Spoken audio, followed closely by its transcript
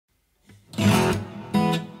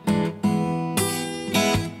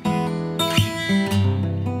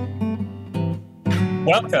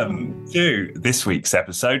Welcome to this week's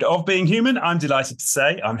episode of Being Human. I'm delighted to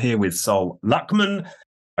say I'm here with Sol Luckman.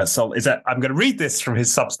 I'm going to read this from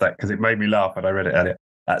his Substack because it made me laugh when I read it earlier.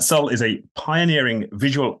 Sol is a pioneering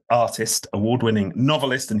visual artist, award-winning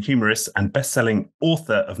novelist and humorist, and best-selling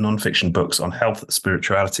author of non-fiction books on health,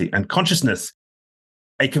 spirituality, and consciousness.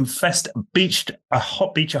 A confessed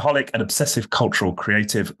beachaholic and obsessive cultural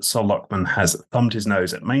creative, Sol Luckman has thumbed his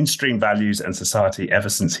nose at mainstream values and society ever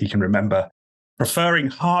since he can remember, preferring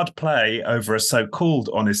hard play over a so-called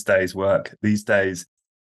honest day's work these days.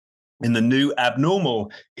 In the new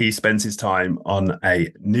abnormal, he spends his time on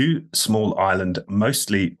a new small island,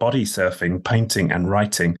 mostly bodysurfing, painting, and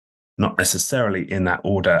writing, not necessarily in that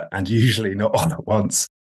order, and usually not all at once.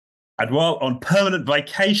 And while on permanent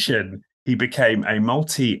vacation, he became a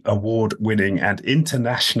multi-award-winning and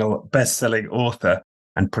international best-selling author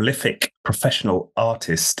and prolific professional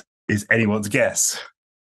artist, is anyone's guess.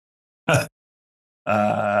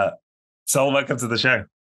 Sol, welcome to the show.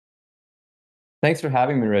 Thanks for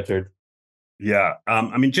having me, Richard. Yeah,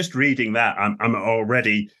 just reading that, I'm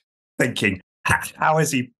already thinking, how has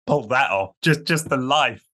he pulled that off? Just the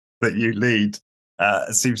life that you lead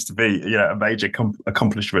seems to be, a major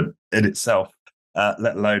accomplishment in itself.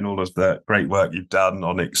 Let alone all of the great work you've done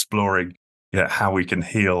on exploring, how we can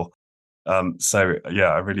heal. I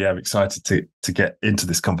really am excited to get into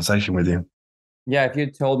this conversation with you. Yeah, if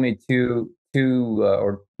you'd told me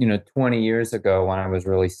 20 years ago when I was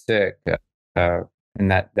really sick, in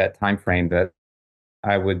that time frame that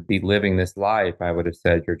I would be living this life, I would have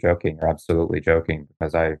said, "You're joking. You're absolutely joking,"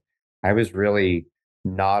 because I was really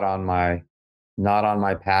not on my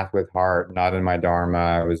path with heart, not in my dharma.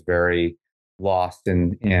 I was very lost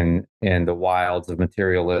in the wilds of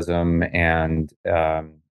materialism and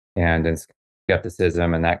in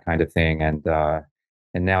skepticism and that kind of thing. And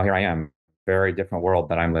now here I am, very different world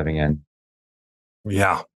that I'm living in.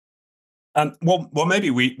 Yeah. Well,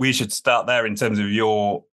 maybe we should start there in terms of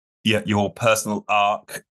your personal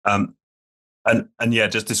arc.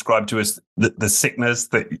 Just describe to us the sickness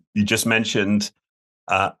that you just mentioned,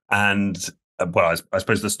 I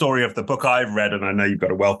suppose the story of the book I've read, and I know you've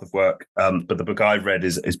got a wealth of work, but the book I've read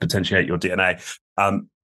is Potentiate Your DNA.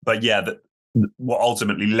 What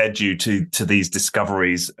ultimately led you to these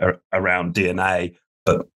discoveries around DNA,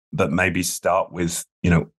 but maybe start with,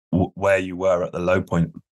 where you were at the low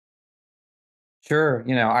point. Sure.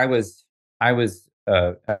 I was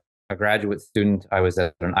a graduate student. I was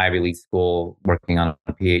at an Ivy League school working on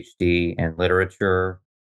a PhD in literature,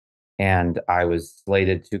 and I was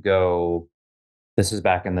slated to go. This is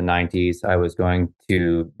back in the 90s. I was going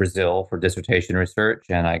to Brazil for dissertation research,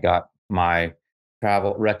 and I got my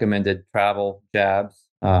recommended travel jabs,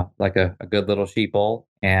 like a good little sheeple.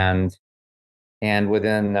 And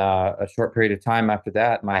within a short period of time after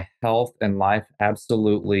that, my health and life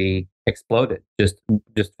absolutely exploded, just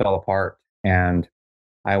fell apart. And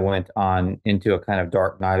I went on into a kind of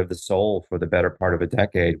dark night of the soul for the better part of a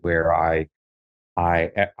decade, where I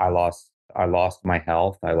lost my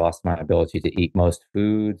health. I lost my ability to eat most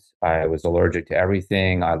foods. I was allergic to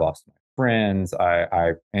everything. I lost my friends.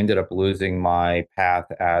 I ended up losing my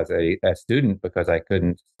path as a student because I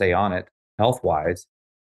couldn't stay on it health-wise.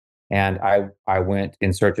 And I went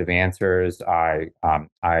in search of answers. I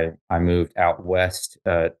moved out west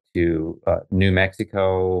to New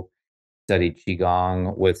Mexico, studied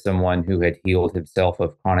qigong with someone who had healed himself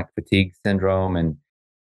of chronic fatigue syndrome, and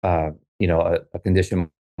a condition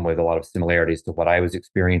with a lot of similarities to what I was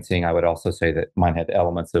experiencing. I would also say that mine had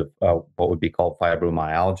elements of what would be called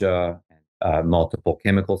fibromyalgia, and multiple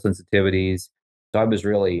chemical sensitivities. So I was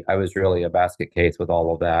really a basket case with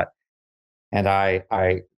all of that. And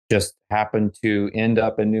I just happened to end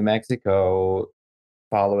up in New Mexico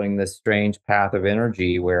following this strange path of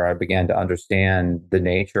energy where I began to understand the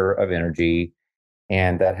nature of energy,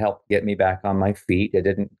 and that helped get me back on my feet. It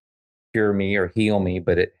didn't cure me or heal me,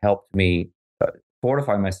 but it helped me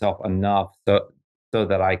fortify myself enough so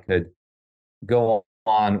that I could go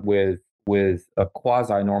on with a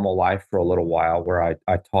quasi normal life for a little while, where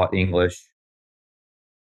I taught English.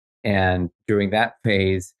 And during that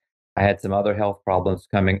phase, I had some other health problems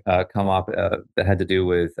come up that had to do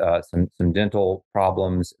with some dental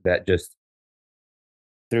problems that just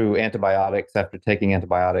through antibiotics. After taking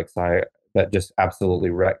antibiotics, that just absolutely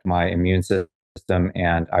wrecked my immune system,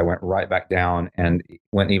 and I went right back down and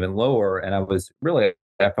went even lower. And I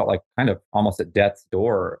felt like kind of almost at death's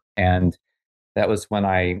door. And that was when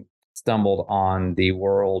I stumbled on the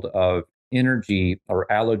world of energy or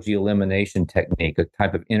allergy elimination technique, a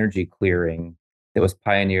type of energy clearing that was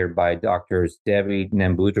pioneered by doctors Devi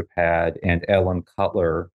Namboodirpad and Ellen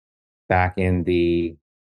Cutler back in the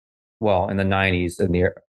well, in the 90s, in the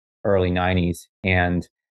early 90s. And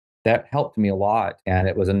that helped me a lot. And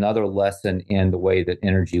it was another lesson in the way that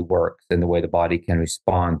energy works and the way the body can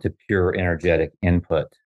respond to pure energetic input.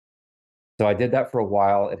 So I did that for a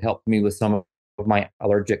while. It helped me with some of my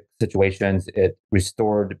allergic situations. It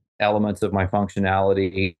restored elements of my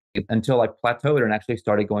functionality until I plateaued and actually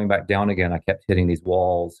started going back down again. I kept hitting these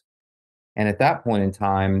walls. And at that point in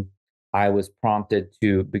time, I was prompted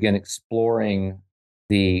to begin exploring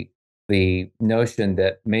the the notion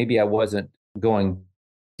that maybe I wasn't going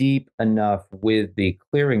deep enough with the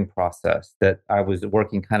clearing process, that I was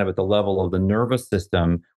working kind of at the level of the nervous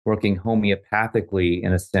system, working homeopathically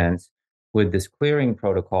in a sense with this clearing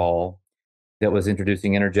protocol that was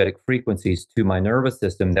introducing energetic frequencies to my nervous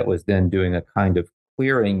system that was then doing a kind of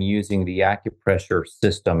clearing using the acupressure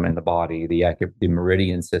system in the body, the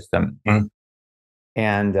meridian system. Mm.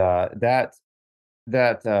 And that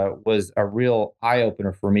was a real eye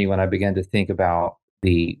opener for me when I began to think about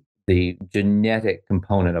the genetic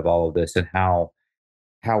component of all of this and how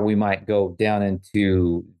we might go down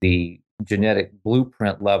into the genetic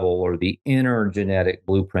blueprint level or the inner genetic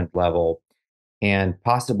blueprint level and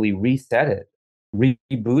possibly reset it,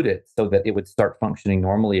 reboot it so that it would start functioning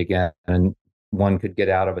normally again. And one could get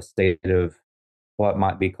out of a state of what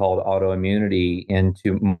might be called autoimmunity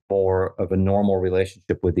into more of a normal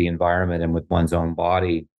relationship with the environment and with one's own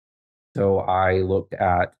body. So I looked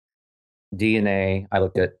at DNA, I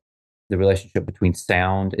looked at the relationship between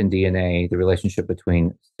sound and DNA, the relationship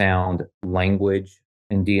between sound, language,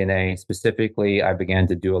 and DNA. Specifically, I began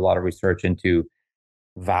to do a lot of research into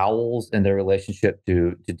vowels and their relationship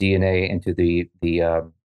to DNA and to the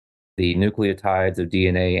nucleotides of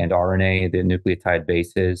DNA and RNA, the nucleotide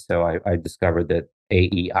bases. So I discovered that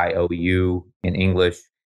AEIOU in English,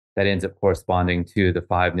 that ends up corresponding to the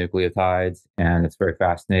 5 nucleotides, and it's very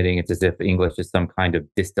fascinating. It's as if English is some kind of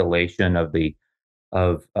distillation of the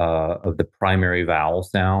primary vowel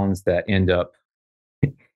sounds that end up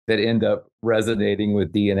resonating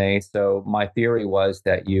with DNA. So my theory was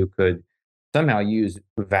that you could somehow use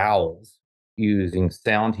vowels using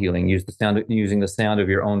sound healing, using the sound of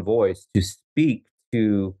your own voice to speak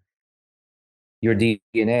to your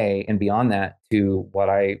DNA, and beyond that to what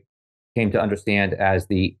I came to understand as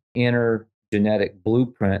the inner genetic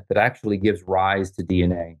blueprint that actually gives rise to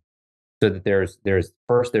DNA. So that there's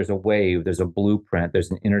a wave, there's a blueprint,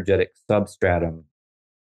 there's an energetic substratum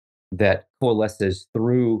that coalesces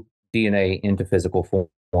through DNA into physical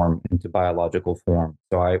form, into biological form.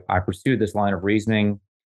 So I pursued this line of reasoning.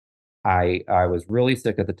 I was really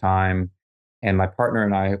sick at the time, and my partner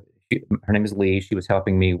and I, her name is Lee. She was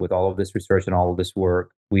helping me with all of this research and all of this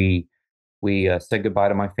work. We said goodbye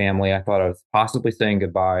to my family. I thought I was possibly saying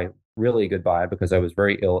goodbye, really goodbye, because I was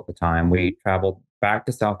very ill at the time. We traveled back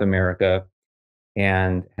to South America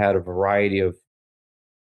and had a variety of,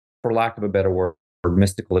 for lack of a better word,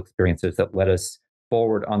 mystical experiences that led us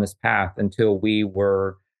forward on this path until we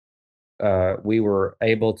were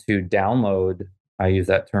able to download. I use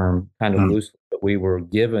that term kind of Mm. loosely, but we were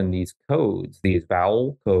given these codes, these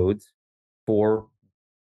vowel codes, for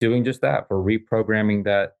doing just that, for reprogramming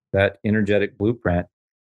that energetic blueprint.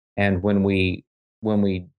 And when we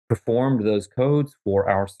performed those codes for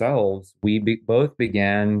ourselves, both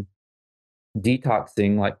began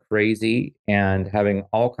detoxing like crazy and having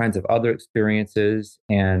all kinds of other experiences,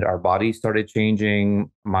 and our bodies started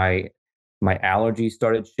changing. My allergies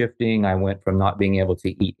started shifting. I went from not being able to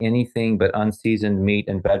eat anything but unseasoned meat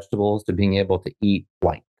and vegetables to being able to eat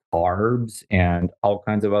like carbs and all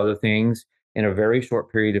kinds of other things in a very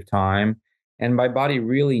short period of time. And my body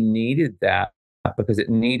really needed that because it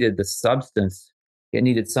needed the substance. It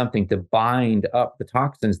needed something to bind up the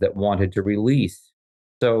toxins that wanted to release.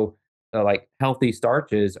 So like healthy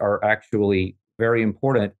starches are actually very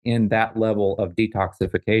important in that level of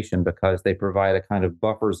detoxification because they provide a kind of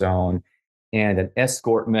buffer zone and an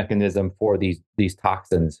escort mechanism for these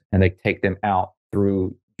toxins, and they take them out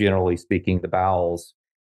through, generally speaking, the bowels,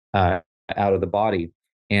 out of the body,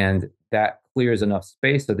 and that clears enough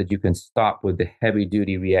space so that you can stop with the heavy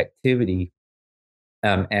duty reactivity,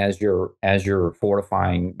 as you're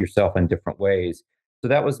fortifying yourself in different ways. So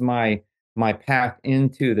that was my path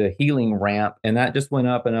into the healing ramp, and that just went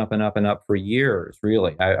up and up and up and up for years.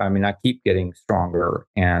 Really, I mean, I keep getting stronger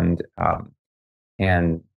and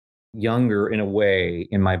younger in a way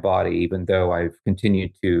in my body, even though I've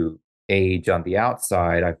continued to age on the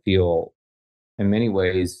outside. I feel in many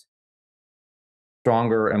ways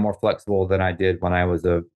stronger and more flexible than I did when I was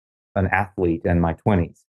an athlete in my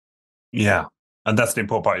 20s. Yeah. And that's the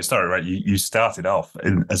important part of your story, right? You started off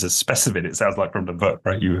as a specimen, it sounds like, from the book,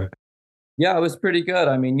 right? You were. Yeah, it was pretty good.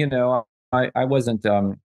 I mean, I wasn't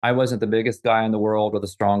I wasn't the biggest guy in the world or the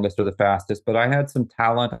strongest or the fastest, but I had some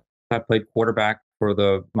talent. I played quarterback for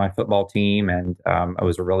the my football team, and I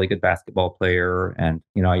was a really good basketball player. And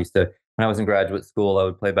I used to, when I was in graduate school, I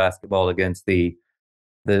would play basketball against the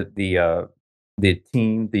the uh, the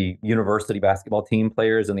team, the university basketball team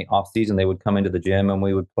players in the off season. They would come into the gym and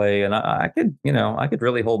we would play, and I could, I could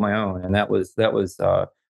really hold my own, and that was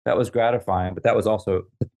gratifying. But that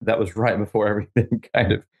was right before everything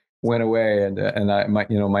kind of went away, and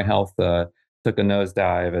my health took a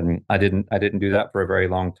nosedive, and I didn't do that for a very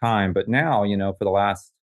long time. But now, for the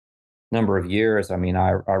last number of years. I mean,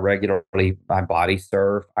 I regularly I body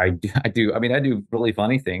surf. I do really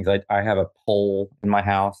funny things. I have a pole in my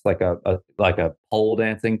house, like a pole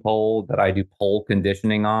dancing pole that I do pole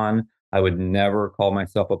conditioning on. I would never call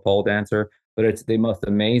myself a pole dancer, but it's the most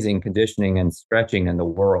amazing conditioning and stretching in the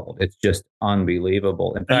world. It's just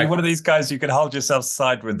unbelievable. In Are you fact, one of these guys who can hold yourself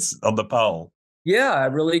sideways on the pole? yeah, I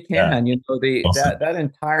really Yeah. can. The Awesome. that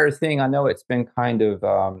entire thing, I know it's been kind of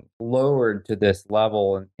lowered to this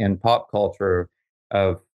level in pop culture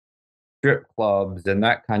of strip clubs and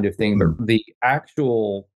that kind of thing, Mm. but the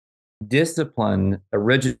actual discipline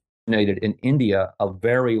originated in India a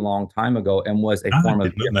very long time ago and was a Ah, I form of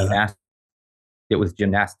did not know that. gymnastics. It was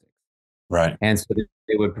gymnastics. Right. And so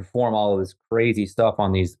they would perform all of this crazy stuff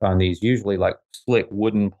on these usually like slick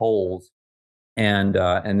wooden poles, and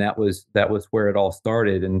that was where it all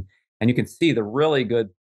started. And you can see the really good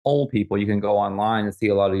pole people. You can go online and see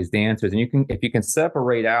a lot of these dancers, and you can, if you can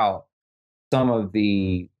separate out some of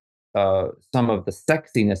the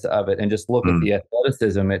sexiness of it and just look at Mm. the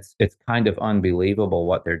athleticism, it's kind of unbelievable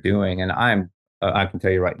what they're doing. And I can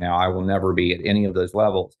tell you right now, I will never be at any of those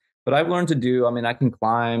levels. But I've learned to do. I mean, I can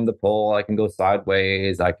climb the pole, I can go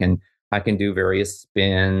sideways, I can do various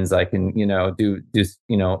spins, I can do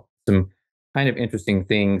some kind of interesting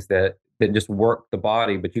things that just work the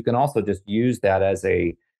body. But you can also just use that as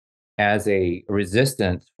a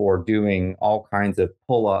resistance for doing all kinds of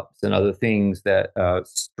pull-ups and other things that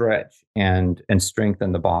stretch and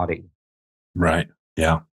strengthen the body. Right.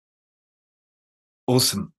 Yeah.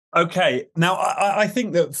 Awesome. Okay. Now, I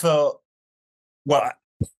think that well,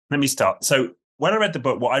 let me start. So, when I read the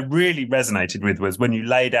book, what I really resonated with was when you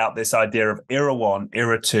laid out this idea of era one,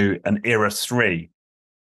 era two, and era three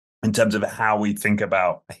in terms of how we think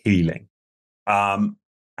about healing. And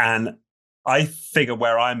I figure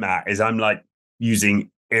where I'm at is I'm like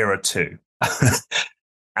using era two.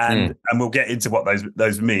 Mm. And we'll get into what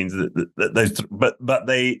those means. But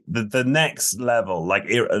the next level, like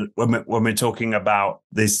when we're talking about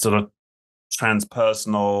this sort of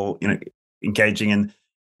transpersonal, engaging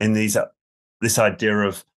in these this idea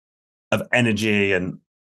of energy and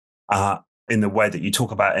in the way that you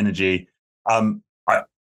talk about energy, I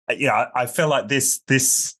I feel like this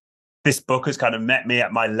book has kind of met me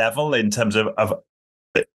at my level in terms of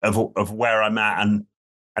where I'm at, and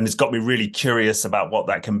it's got me really curious about what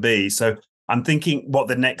that can be. So I'm thinking what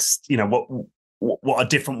the next, what a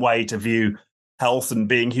different way to view health and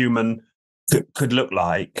being human could look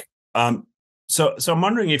like. So I'm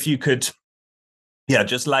wondering if you could,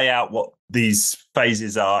 just lay out what these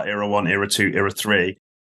phases are: era one, era two, era three,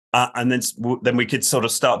 and then we could sort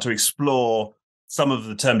of start to explore some of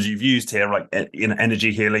the terms you've used here, like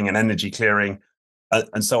energy healing and energy clearing,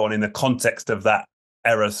 and so on, in the context of that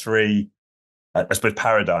era three, I suppose,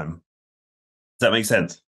 paradigm. Does that make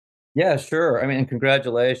sense? Yeah, sure. I mean,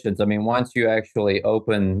 congratulations. I mean, once you actually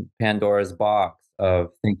open Pandora's box of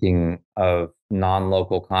thinking of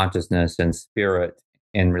non-local consciousness and spirit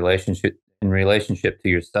in relationship to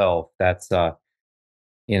yourself, that's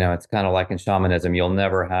it's kind of like in shamanism. You'll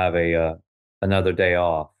never have a another day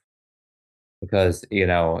off, because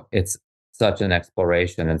it's such an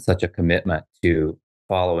exploration and such a commitment to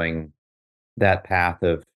following that path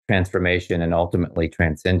of transformation and ultimately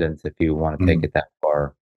transcendence, if you want to take Mm. it that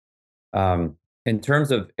far. In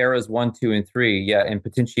terms of eras one, two, and three, yeah, in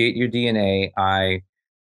Potentiate Your DNA,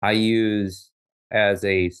 I use as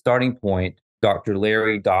a starting point Dr.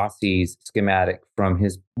 Larry Dossey's schematic from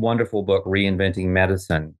his wonderful book Reinventing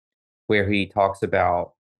Medicine, where he talks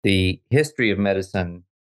about the history of medicine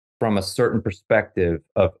from a certain perspective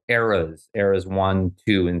of eras one,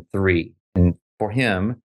 two, and three. And for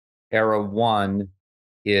him, era one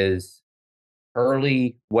is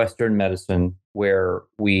early Western medicine, where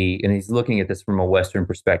and he's looking at this from a Western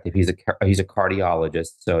perspective. He's a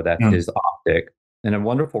cardiologist, so that's Mm. his optic, and a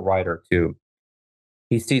wonderful writer too.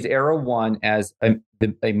 He sees era one as a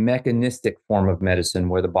mechanistic form of medicine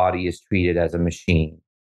where the body is treated as a machine,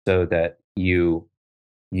 so that you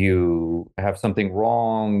have something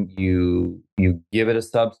wrong, you give it a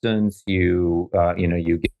substance, you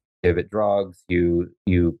give it drugs, you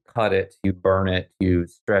cut it, you burn it, you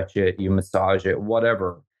stretch it, you massage it,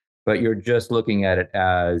 whatever. But you're just looking at it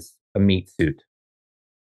as a meat suit.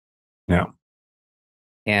 Yeah.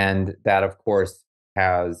 And that, of course,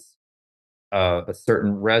 has a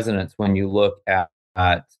certain resonance when you look at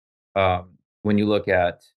when you look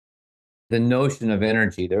at the notion of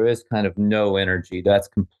energy. There is kind of no energy. That's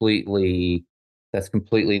completely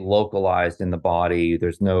localized in the body.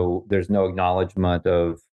 There's no acknowledgement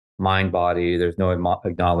of mind body. There's no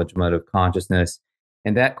acknowledgement of consciousness,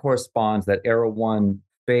 and that corresponds. That era one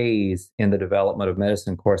phase in the development of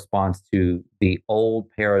medicine corresponds to the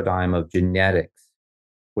old paradigm of genetics,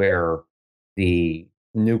 where the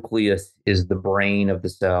nucleus is the brain of the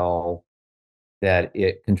cell, that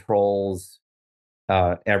it controls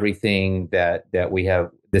everything that we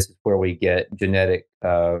have. This is where we get genetic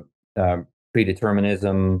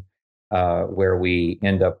predeterminism, where we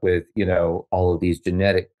end up with all of these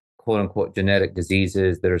genetic, quote unquote, genetic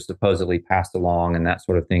diseases that are supposedly passed along and that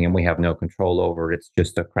sort of thing, and we have no control over it. It's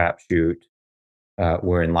just a crapshoot.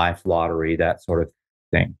 We're in life's lottery, that sort of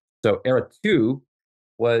thing. So era two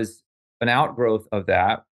was an outgrowth of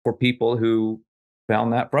that for people who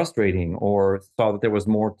found that frustrating or saw that there was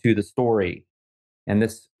more to the story. And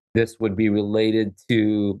this would be related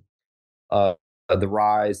to the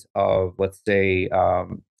rise of, let's say,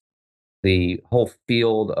 the whole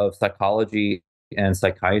field of psychology and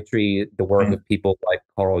psychiatry. The work of people like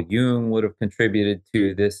Carl Jung would have contributed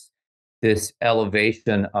to this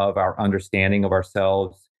elevation of our understanding of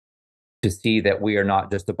ourselves, to see that we are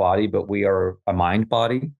not just a body, but we are a mind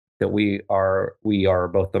body, that we are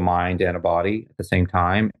both a mind and a body at the same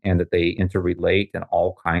time, and that they interrelate in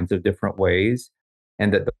all kinds of different ways,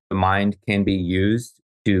 and that the mind can be used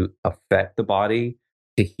to affect the body,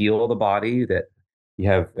 to heal the body, that you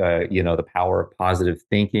have the power of positive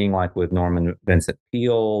thinking, like with Norman Vincent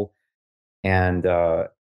Peale. And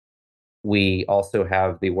we also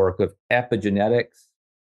have the work of epigenetics,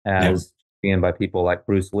 Yeah. as being by people like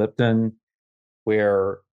Bruce Lipton,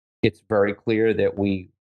 where it's very clear that we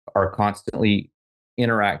are constantly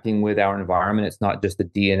interacting with our environment. It's not just the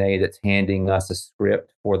DNA that's handing us a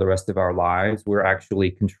script for the rest of our lives. We're actually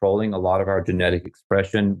controlling a lot of our genetic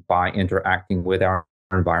expression by interacting with our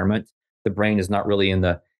environment. The brain is not really in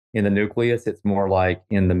the nucleus. It's more like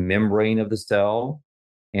in the membrane of the cell.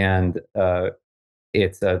 And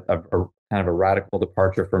it's a kind of a radical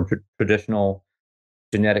departure from traditional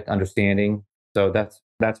genetic understanding. So that's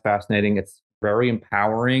fascinating. It's very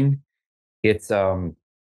empowering. It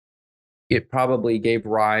probably gave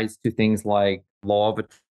rise to things like law of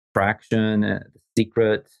attraction, the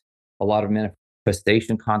secret, a lot of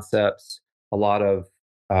manifestation concepts, a lot of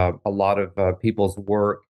people's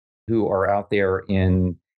work who are out there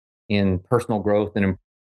in personal growth and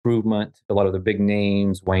improvement. A lot of the big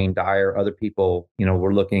names, Wayne Dyer, other people,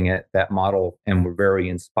 were looking at that model and were very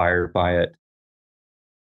inspired by it.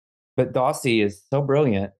 But Dossie is so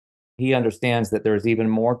brilliant. He understands that there's even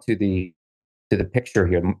more to the picture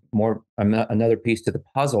here, more another piece to the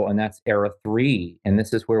puzzle, and that's era three. And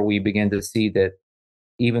this is where we begin to see that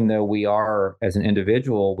even though we are, as an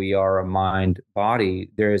individual, we are a mind body,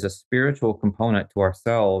 there is a spiritual component to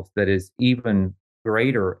ourselves that is even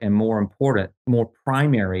greater and more important, more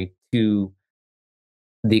primary to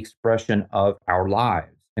the expression of our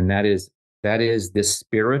lives. And that is this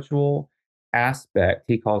spiritual aspect.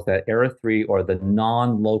 He calls that era three, or the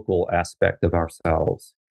non-local aspect of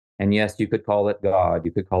ourselves. And yes, you could call it God,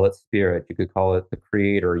 you could call it spirit, you could call it the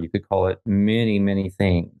creator, you could call it many, many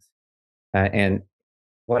things. And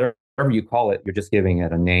whatever you call it, you're just giving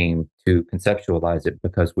it a name to conceptualize it,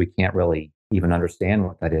 because we can't really even understand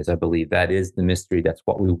what that is. I believe that is the mystery. That's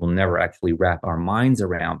what we will never actually wrap our minds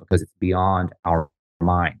around, because it's beyond our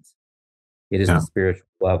minds. It is the Yeah. spiritual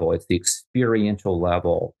level. It's the experiential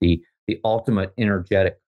level, the ultimate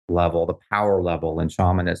energetic level, the power level in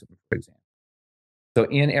shamanism, for example. So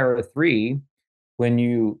in era three, when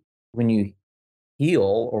you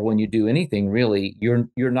heal, or when you do anything really,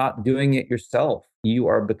 you're not doing it yourself. You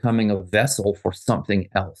are becoming a vessel for something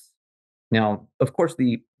else. Now, of course,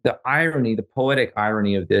 the irony, the poetic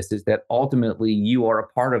irony of this is that ultimately you are a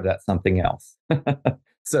part of that something else.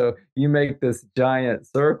 So you make this giant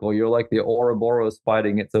circle. You're like the Ouroboros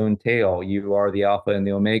fighting its own tail. You are the Alpha and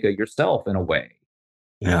the Omega yourself, in a way.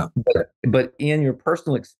 Yeah. But in your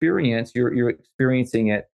personal experience, you're experiencing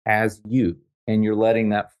it as you, and you're letting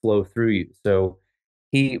that flow through you. So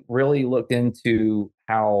he really looked into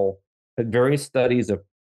how various studies of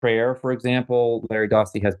prayer, for example. Larry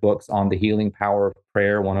Dossey has books on the healing power of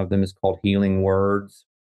prayer. One of them is called Healing Words.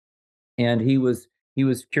 And he was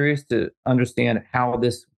curious to understand how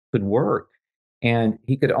this could work. And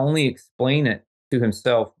he could only explain it to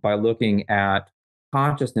himself by looking at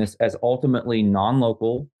consciousness as ultimately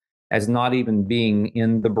non-local, as not even being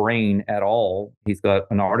in the brain at all. He's got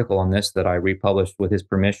an article on this that I republished with his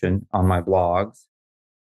permission on my blogs.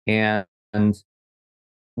 And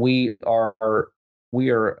we are we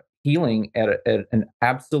are healing at an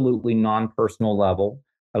absolutely non-personal level,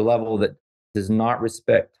 a level that does not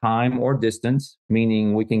respect time or distance,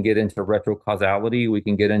 meaning we can get into retrocausality, we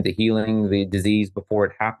can get into healing the disease before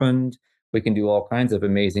it happened. We can do all kinds of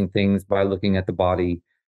amazing things by looking at the body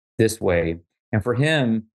this way. And for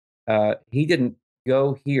him, he didn't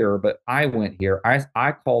go here, but I went here.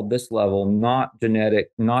 I called this level not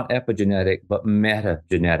genetic, not epigenetic, but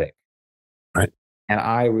metagenetic. Right. And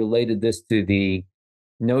I related this to the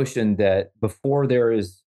notion that before there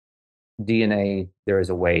is DNA, there is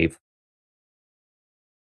a wave.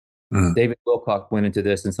 Mm. David Wilcock went into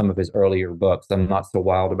this in some of his earlier books. I'm not so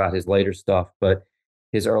wild about his later stuff, but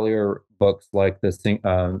his earlier books, like is it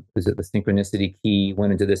the Synchronicity Key,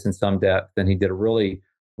 went into this in some depth, and he did a really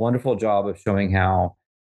wonderful job of showing how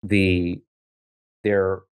there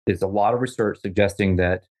is a lot of research suggesting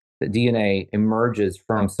that the DNA emerges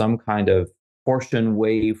from some kind of portion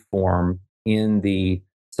waveform in the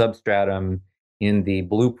substratum, in the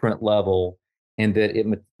blueprint level, and that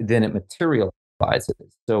then it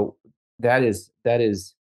materializes. So that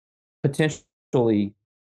is potentially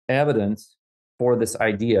evidence for this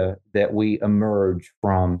idea that we emerge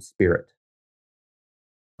from spirit.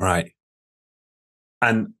 Right.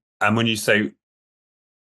 And when you say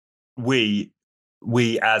we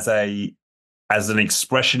as an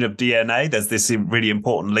expression of DNA, there's this really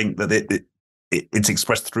important link that it's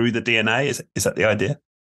expressed through the DNA. Is that the idea?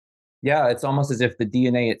 Yeah, it's almost as if the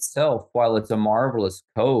DNA itself, while it's a marvelous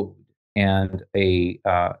code and a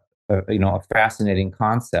fascinating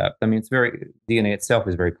concept. I mean, DNA itself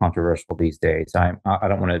is very controversial these days. I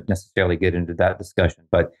don't want to necessarily get into that discussion,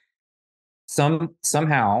 but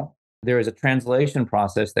somehow there is a translation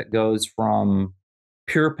process that goes from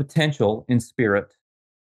pure potential in spirit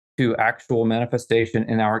to actual manifestation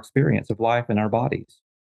in our experience of life in our bodies.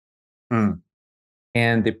 Mm.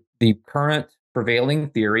 And the current prevailing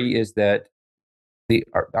theory is that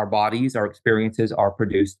our bodies, our experiences are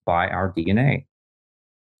produced by our DNA.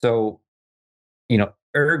 So,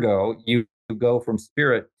 ergo, you go from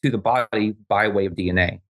spirit to the body by way of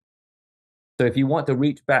DNA. So if you want to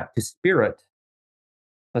reach back to spirit,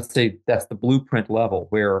 let's say that's the blueprint level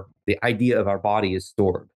where the idea of our body is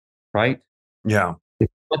stored, right? Yeah. If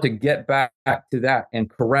you want to get back to that and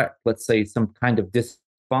correct, let's say, some kind of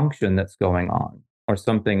dysfunction that's going on, or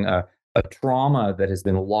something, a trauma that has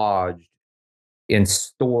been lodged and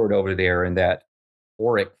stored over there in that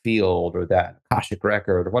auric field or that Akashic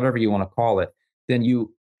record or whatever you want to call it, then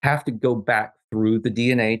you have to go back through the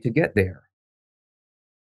DNA to get there.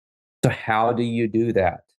 So how do you do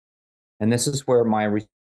that? And this is where my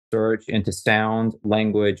research into sound,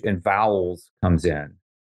 language, and vowels comes in.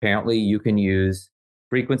 Apparently, you can use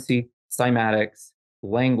frequency, cymatics,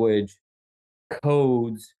 language,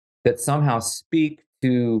 codes that somehow speak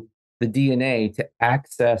to the DNA to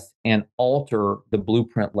access and alter the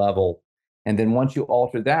blueprint level. And then once you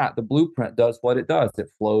alter that, the blueprint does what it does. It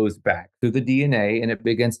flows back through the DNA and it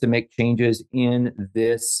begins to make changes in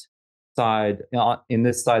this side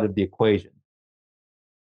of the equation.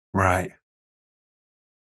 Right.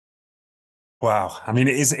 Wow. I mean,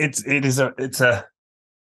 it's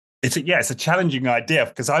a challenging idea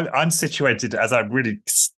because I'm situated, as I really,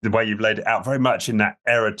 the way you've laid it out, very much in that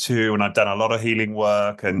era too, and I've done a lot of healing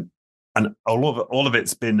work, and all of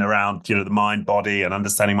it's been around the mind body and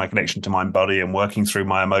understanding my connection to mind body and working through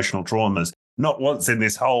my emotional traumas. Not once in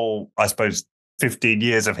this whole, I suppose, 15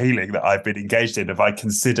 years of healing that I've been engaged in have I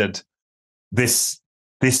considered this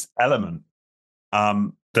element.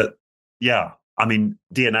 That yeah, I mean,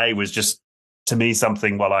 DNA was just, to me,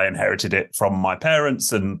 something, well, I inherited it from my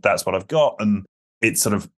parents and that's what I've got. And it's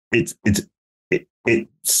sort of, it's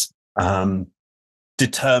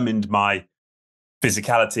determined my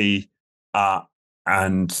physicality.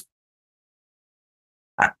 And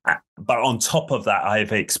but on top of that,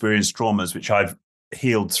 I've experienced traumas, which I've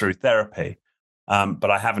healed through therapy. But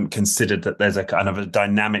I haven't considered that there's a kind of a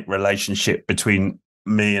dynamic relationship between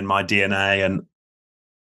me and my DNA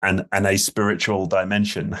and a spiritual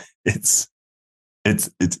dimension.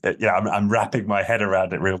 I'm wrapping my head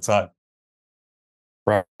around it real time.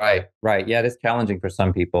 Right. Yeah, it is challenging for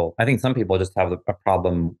some people. I think some people just have a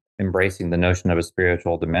problem embracing the notion of a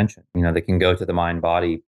spiritual dimension. They can go to the mind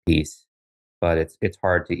body piece, but it's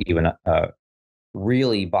hard to even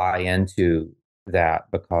really buy into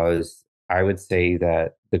that, because I would say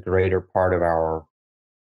that the greater part of our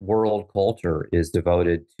world culture is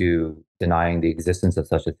devoted to denying the existence of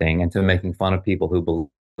such a thing and to making fun of people who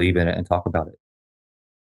believe in it and talk about it.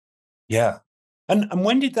 Yeah. And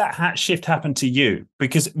when did that shift happen to you?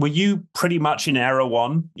 Because were you pretty much in era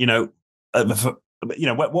one? What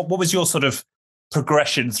was your sort of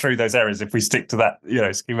progression through those areas? If we stick to that,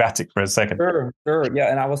 schematic for a second. Sure.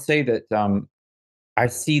 Yeah, and I will say that I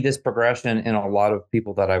see this progression in a lot of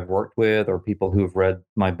people that I've worked with or people who've read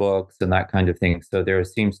my books and that kind of thing. So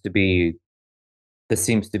this seems to be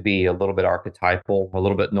a little bit archetypal, a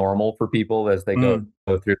little bit normal for people as they go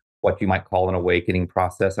through what you might call an awakening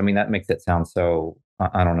process. I mean, that makes it sound so,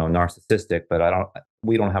 I don't know, narcissistic, but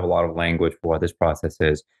we don't have a lot of language for what this process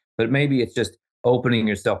is. But maybe it's just opening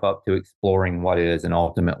yourself up to exploring what is and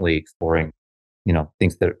ultimately exploring,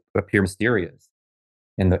 things that appear mysterious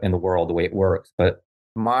in the world, the way it works. But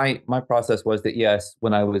my process was that, yes,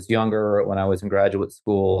 when I was younger, when I was in graduate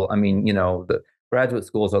school, I mean, the graduate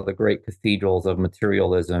schools are the great cathedrals of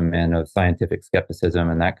materialism and of scientific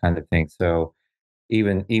skepticism and that kind of thing. So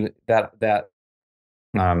even that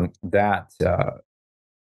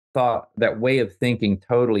thought, that way of thinking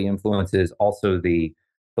totally influences also the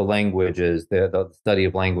languages, the study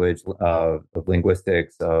of language, of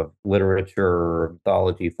linguistics, of literature,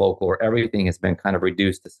 mythology, folklore. Everything has been kind of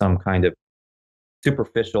reduced to some kind of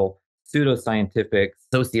superficial, pseudoscientific,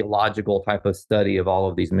 sociological type of study of all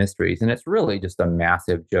of these mysteries. And it's really just a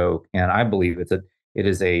massive joke. And I believe it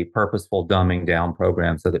is a purposeful dumbing down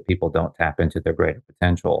program so that people don't tap into their greater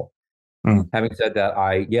potential. Having said that,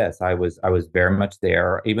 I was very much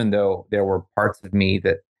there, even though there were parts of me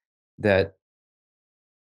that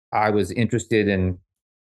I was interested in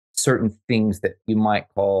certain things that you might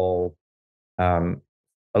call um,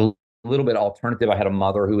 a little bit alternative. I had a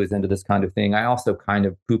mother who was into this kind of thing. I also kind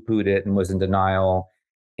of poo-pooed it and was in denial.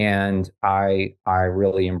 And I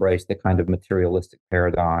really embraced the kind of materialistic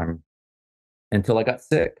paradigm until I got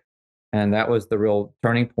sick. And that was the real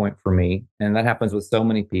turning point for me. And that happens with so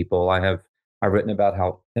many people. I've written about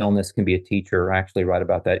how illness can be a teacher. I actually write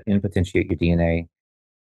about that in Potentiate Your DNA.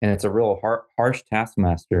 And it's a real harsh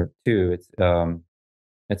taskmaster too. It can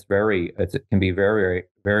be very,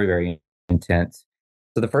 very, very intense.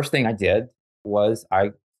 So the first thing I did was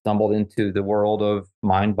I stumbled into the world of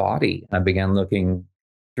mind body. I began looking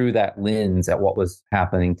through that lens at what was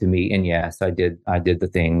happening to me. And yes, I did the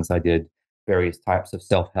things. I did various types of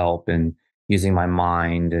self-help and using my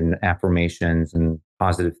mind and affirmations and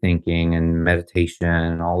positive thinking and meditation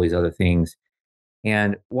and all these other things.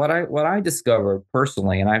 And what I discovered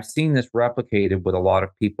personally, and I've seen this replicated with a lot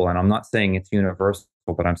of people, and I'm not saying it's universal,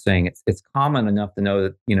 but I'm saying it's common enough to know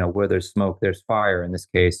that, where there's smoke, there's fire in this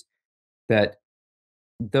case, that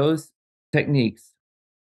those techniques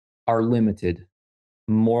are limited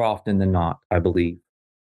more often than not, I believe.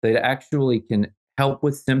 They actually can help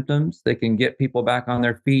with symptoms. They can get people back on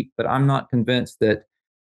their feet, but I'm not convinced that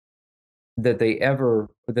they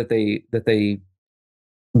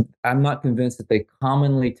I'm not convinced that they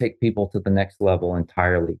commonly take people to the next level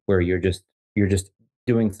entirely, where you're just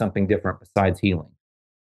doing something different besides healing.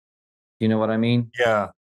 You know what I mean? Yeah.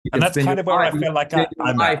 You And can that's spend your kind of where life, I feel like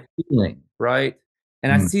I'm life at. healing, right?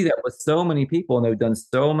 And I Mm. see that with so many people, and they've done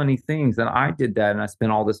so many things. And I did that, and I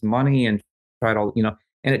spent all this money and tried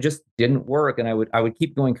and it just didn't work. And I would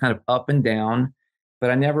keep going kind of up and down,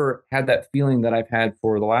 but I never had that feeling that I've had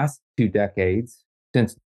for the last 2 decades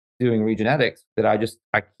since doing regenetics, that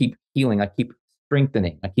I keep healing, I keep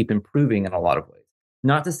strengthening, I keep improving in a lot of ways.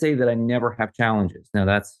 Not to say that I never have challenges. No,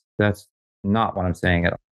 that's not what I'm saying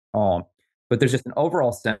at all. But there's just an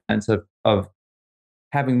overall sense of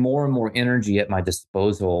having more and more energy at my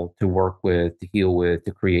disposal to work with, to heal with,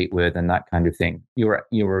 to create with, and that kind of thing. You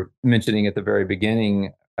were mentioning at the very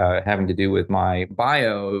beginning, having to do with my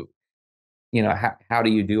bio. How do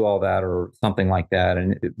you do all that, or something like that?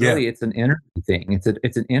 And Yeah. it's an energy thing.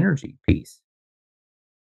 It's an energy piece.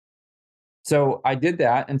 So I did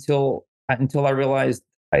that until I realized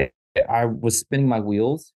I was spinning my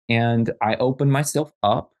wheels, and I opened myself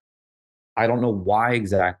up. I don't know why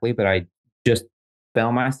exactly, but I just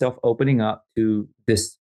found myself opening up to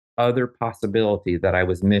this other possibility, that I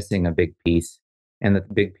was missing a big piece, and that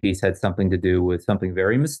the big piece had something to do with something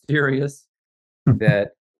very mysterious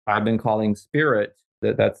that I've been calling spirit.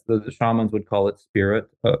 The shamans would call it spirit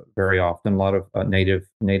very often. A lot of Native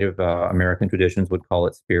American traditions would call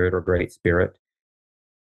it spirit or great spirit.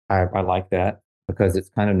 I like that because it's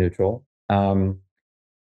kind of neutral.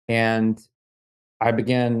 And I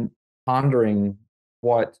began pondering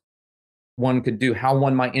what one could do, how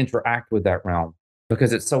one might interact with that realm,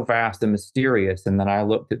 because it's so vast and mysterious. And then I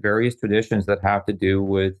looked at various traditions that have to do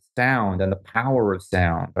with sound and the power of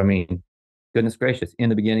sound. I mean, goodness gracious, in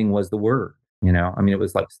the beginning was the Word. I mean, it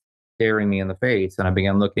was like staring me in the face, and I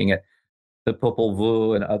began looking at the Popol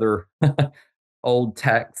Vuh and other old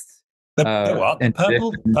texts The what? The and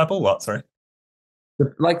traditions, purple what? Sorry.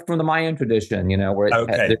 like from the Mayan tradition, where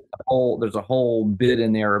Okay. there's a whole bit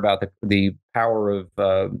in there about the power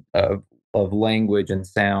of language and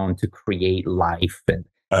sound to create life, and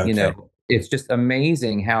Okay. it's just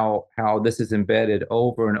amazing how this is embedded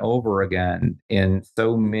over and over again in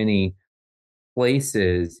so many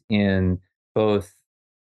places in both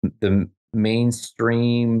the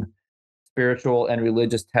mainstream spiritual and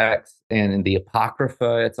religious texts and in the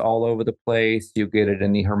Apocrypha. It's all over the place. You get it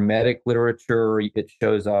in the Hermetic literature. It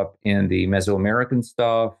shows up in the Mesoamerican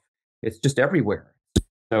stuff. It's just everywhere.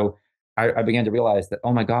 So I began to realize that,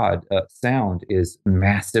 oh my God, sound is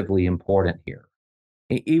massively important here.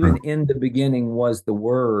 Even in the beginning was the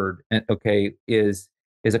Word, and okay, is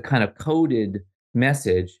a kind of coded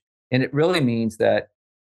message, and it really means that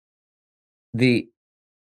the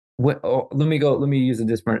let me use a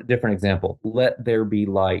different example. Let there be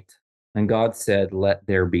light. And God said, let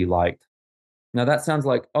there be light. Now that sounds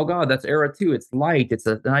like, oh God, that's era two. It's light. It's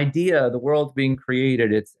an idea. The world's being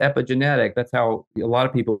created. It's epigenetic. That's how a lot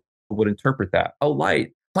of people would interpret that. Oh,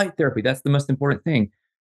 light therapy. That's the most important thing.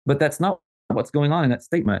 But that's not what's going on in that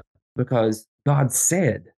statement, because God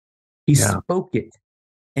said, He Yeah. spoke it,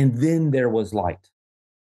 and then there was light.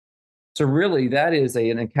 So really, that is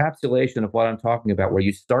an encapsulation of what I'm talking about, where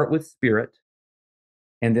you start with spirit,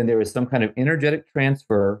 and then there is some kind of energetic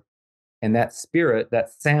transfer, and that spirit,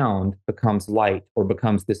 that sound, becomes light, or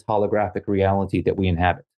becomes this holographic reality that we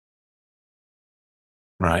inhabit.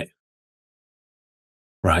 Right.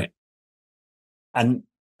 Right. And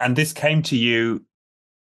this came to you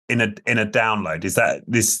in a download. Is that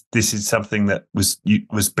this is something that was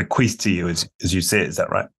bequeathed to you as you see it? Is that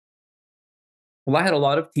right? Well, I had a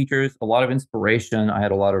lot of teachers, a lot of inspiration. I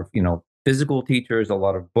had a lot of, physical teachers, a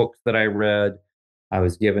lot of books that I read. I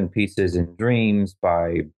was given pieces in dreams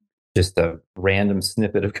by just a random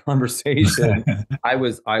snippet of conversation. I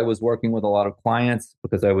was working with a lot of clients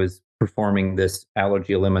because I was performing this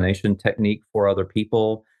allergy elimination technique for other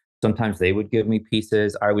people. Sometimes they would give me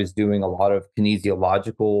pieces. I was doing a lot of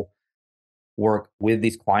kinesiological work with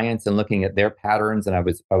these clients and looking at their patterns, and I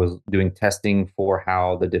was doing testing for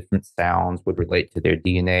how the different sounds would relate to their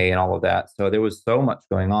DNA and all of that. So there was so much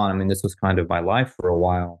going on. I mean, this was kind of my life for a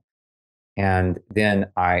while. And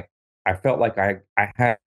then I felt like I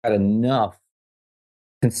had enough,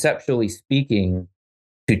 conceptually speaking,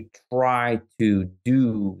 to try to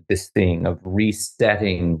do this thing of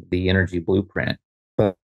resetting the energy blueprint.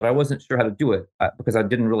 But I wasn't sure how to do it, because I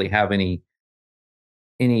didn't really have any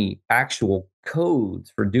actual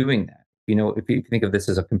codes for doing that. If you think of this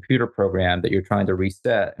as a computer program that you're trying to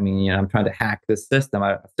reset, I mean, I'm trying to hack this system.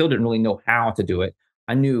 I still didn't really know how to do it.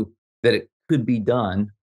 I knew that it could be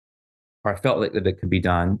done, or I felt like that it could be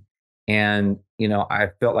done. And, I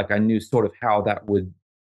felt like I knew sort of how that would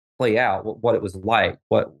play out, what it was like,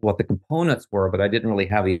 what the components were, but I didn't really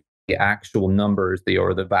have the actual numbers,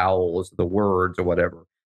 or the vowels, the words, or whatever.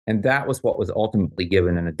 And that was what was ultimately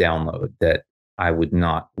given in a download that I would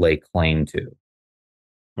not lay claim to.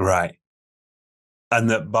 Right. And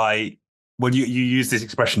that you use this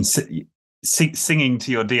expression, singing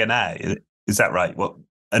to your DNA. Is that right? Well,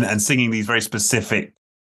 and singing these very specific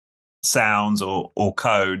sounds or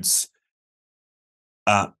codes.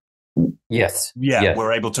 Yes. Yeah, Yes.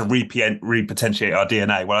 we're able to repotentiate our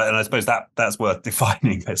DNA. Well, and I suppose that's worth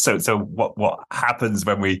defining. So what happens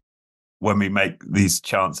when we make these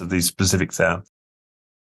chants of these specific sounds?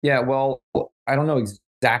 Yeah. Well, I don't know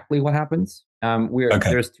exactly what happens.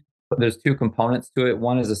 Okay. There's two components to it.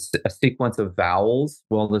 One is a sequence of vowels.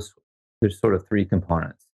 Well, there's sort of three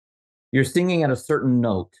components. You're singing at a certain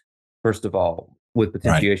note. First of all, with Right.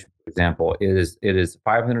 potentiation, for example, it is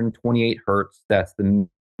 528 hertz. That's the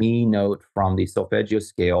mi note from the solfeggio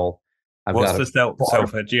scale. I've What's got the a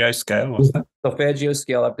solfeggio scale? What's that? solfeggio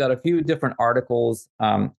scale. I've got a few different articles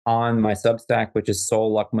on my Substack, which is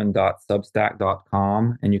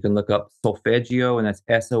solluckman.substack.com. And you can look up solfeggio, and that's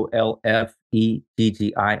Solfeggio.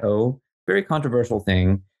 Very controversial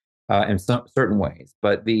thing in some certain ways.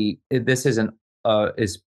 But this is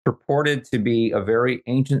purported to be a very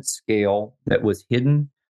ancient scale that was hidden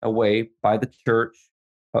away by the church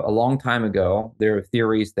a long time ago. There are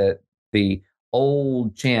theories that the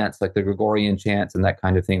old chants, like the Gregorian chants and that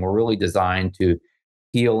kind of thing, were really designed to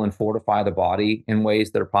heal and fortify the body in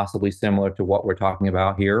ways that are possibly similar to what we're talking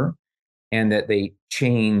about here, and that they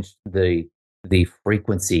changed the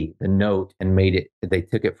frequency, the note, and they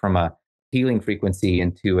took it from a healing frequency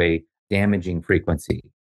into a damaging frequency.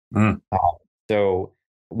 Mm. So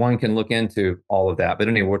one can look into all of that. But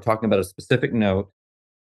anyway, we're talking about a specific note,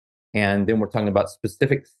 and then we're talking about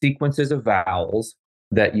specific sequences of vowels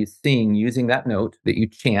that you sing using that note, that you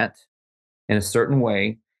chant in a certain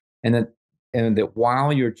way, and that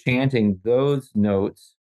while you're chanting those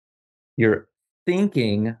notes, you're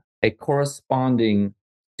thinking a corresponding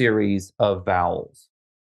series of vowels.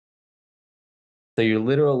 So you're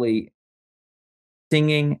literally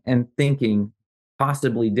singing and thinking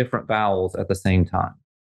possibly different vowels at the same time.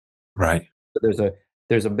 Right. But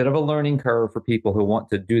there's a bit of a learning curve for people who want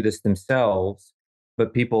to do this themselves,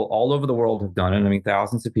 but people all over the world have done it. I mean,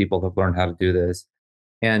 thousands of people have learned how to do this,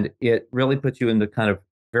 and it really puts you in the kind of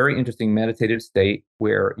very interesting meditative state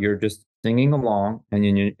where you're just singing along and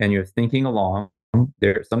you're thinking along.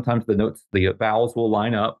 There sometimes the vowels will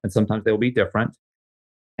line up, and sometimes they'll be different.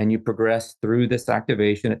 And you progress through this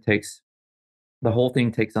activation. The whole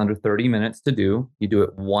thing takes under 30 minutes to do. You do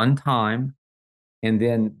it one time, and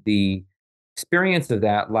then the experience of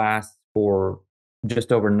that lasts for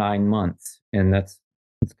just over 9 months. And it's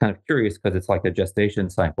kind of curious because it's like a gestation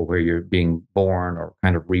cycle where you're being born or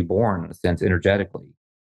kind of reborn in a sense energetically.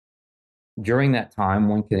 During that time,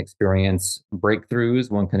 one can experience breakthroughs,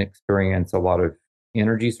 one can experience a lot of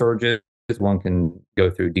energy surges, one can go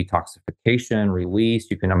through detoxification, release.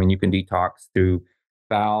 You can detox through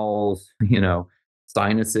bowels,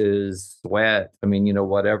 sinuses, sweat.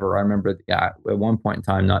 Whatever. I remember, at one point in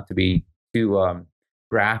time, not to be too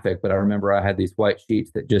graphic, but I remember I had these white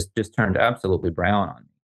sheets that just turned absolutely brown on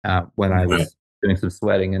me when I was doing some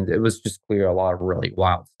sweating, and it was just clear a lot of really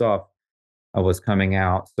wild stuff was coming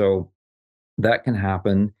out. So that can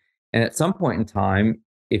happen. And at some point in time,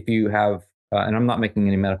 if you have, and I'm not making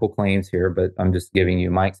any medical claims here, but I'm just giving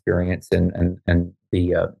you my experience and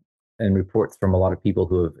reports from a lot of people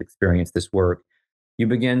who have experienced this work. You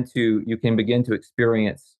can begin to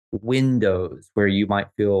experience windows where you might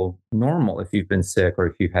feel normal if you've been sick or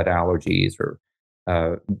if you've had allergies or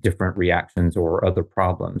different reactions or other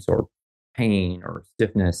problems or pain or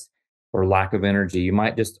stiffness or lack of energy. You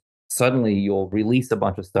might just suddenly you'll release a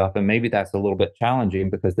bunch of stuff, and maybe that's a little bit challenging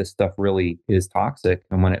because this stuff really is toxic,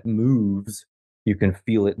 and when it moves you can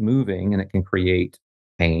feel it moving, and it can create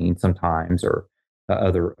pain sometimes or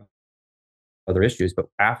other issues. But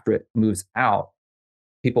after it moves out,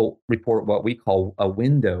 people report what we call a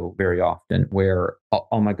window very often where,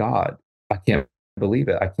 oh my god, I can't believe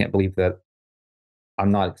it, I can't believe that I'm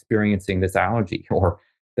not experiencing this allergy or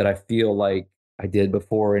that I feel like I did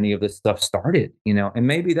before any of this stuff started, and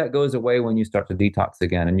maybe that goes away when you start to detox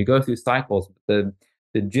again and you go through cycles. The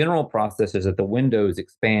general process is that the windows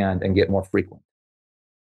expand and get more frequent.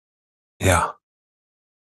 Yeah.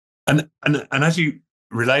 And as you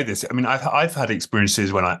relay this, I mean, I've had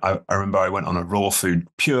experiences when I remember I went on a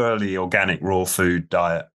purely organic raw food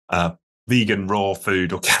diet, vegan raw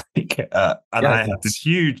food, organic, and I had this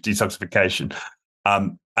huge detoxification.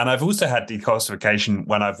 And I've also had detoxification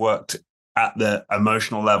when I've worked at the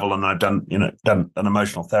emotional level, and I've done an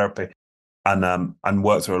emotional therapy and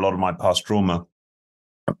worked through a lot of my past trauma.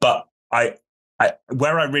 But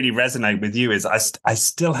where I really resonate with you is I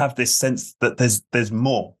still have this sense that there's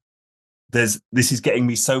more. This is getting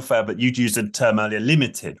me so far, but you'd used a term earlier,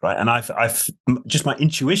 limited, right? And I've just, my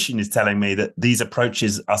intuition is telling me that these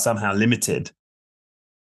approaches are somehow limited.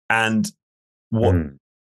 And what,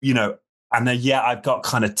 and then, I've got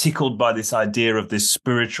kind of tickled by this idea of this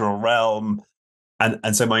spiritual realm.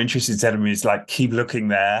 And so my interest is telling me is like, keep looking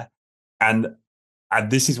there. And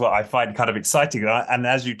this is what I find kind of exciting. And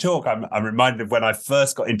as you talk, I'm reminded of when I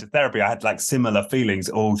first got into therapy, I had like similar feelings.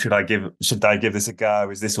 Oh, should I give this a go?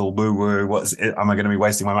 Is this all woo woo? Am I going to be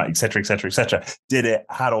wasting my money, et cetera, et cetera, et cetera? Did it,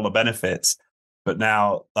 had all the benefits. But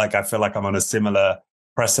now, like, I feel like I'm on a similar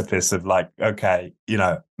precipice of like, okay,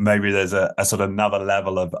 maybe there's a sort of another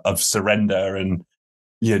level of surrender, and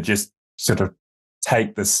just sort of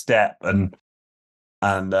take the step and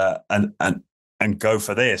go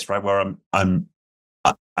for this, right? Where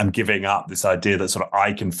I'm giving up this idea that sort of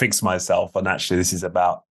I can fix myself, and actually this is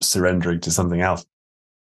about surrendering to something else.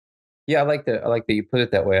 Yeah, I like that you put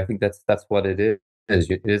it that way. I think that's what it is.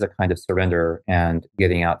 It is a kind of surrender and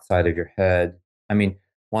getting outside of your head. I mean,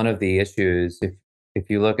 one of the issues, if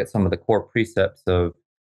you look at some of the core precepts of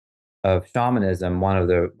shamanism, one of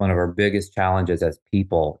our biggest challenges as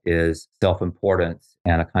people is self-importance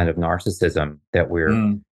and a kind of narcissism that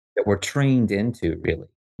we're trained into, really.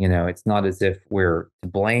 It's not as if we're to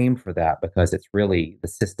blame for that, because it's really the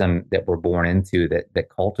system that we're born into that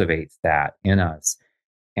cultivates that in us.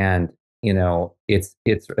 And it's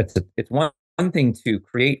one thing to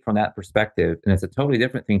create from that perspective, and it's a totally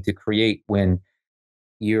different thing to create when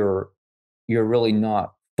you're really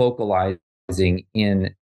not focalizing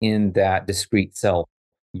in in that discrete self,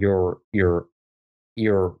 you're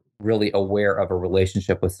really aware of a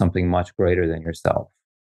relationship with something much greater than yourself.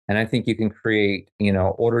 And I think you can create,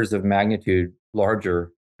 orders of magnitude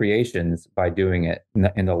larger creations by doing it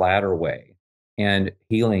in the latter way. And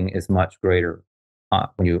healing is much greater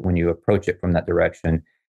when you approach it from that direction.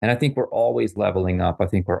 And I think we're always leveling up. I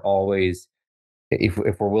think we're always, if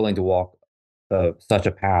we're willing to walk such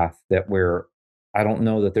a path that I don't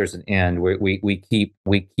know that there's an end. We keep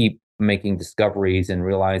making discoveries and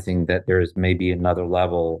realizing that there's maybe another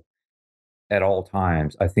level at all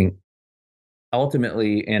times. I think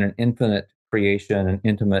ultimately in an infinite creation, an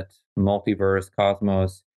intimate multiverse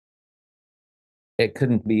cosmos, it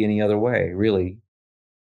couldn't be any other way, really.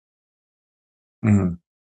 Mhm.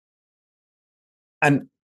 And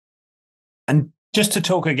just to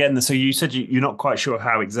talk again, so you said you're not quite sure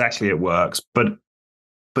how exactly it works, but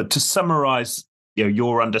to summarize,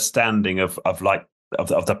 your understanding of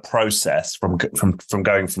the process from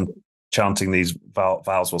going from chanting these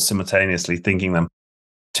vowels or simultaneously thinking them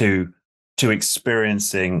to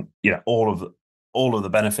experiencing, all of the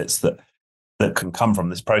benefits that can come from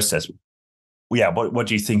this process. Yeah, what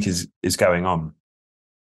do you think is going on?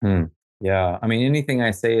 Yeah, I mean, anything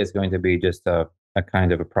I say is going to be just a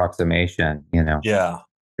kind of approximation, Yeah.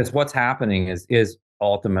 because what's happening is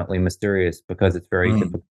ultimately mysterious, because it's very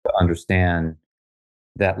difficult to understand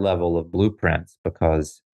that level of blueprints,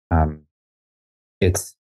 because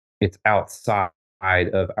it's it's outside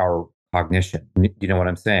of our cognition. You know what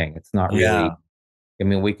I'm saying? It's not Yeah. really. I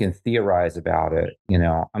mean, we can theorize about it.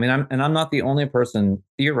 I mean, I'm not the only person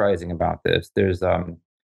theorizing about this. There's a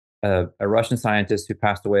Russian scientist who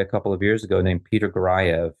passed away a couple of years ago named Peter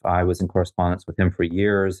Garayev. I was in correspondence with him for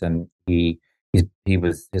years, and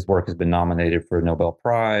his work has been nominated for a Nobel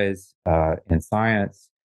Prize in science.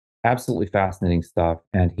 Absolutely fascinating stuff.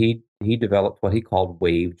 And he developed what he called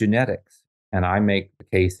wave genetics. And I make the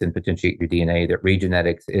case in Potentiate Your DNA that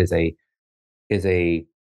regenetics is a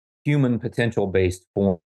human potential based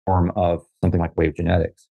form of something like wave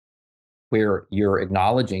genetics, where you're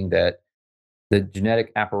acknowledging that the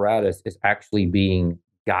genetic apparatus is actually being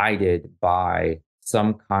guided by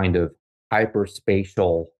some kind of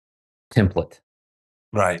hyperspatial template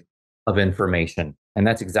Right. of information. And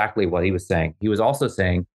that's exactly what he was saying. He was also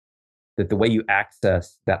saying that the way you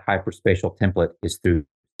access that hyperspatial template is through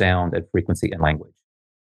sound and frequency and language.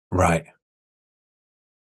 Right.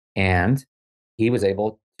 And he was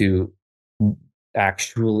able to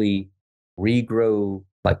actually regrow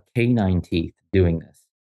like canine teeth doing this.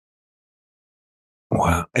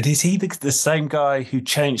 Wow. And is he the same guy who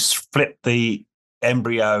flipped the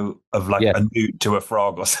embryo of like Yeah. a newt to a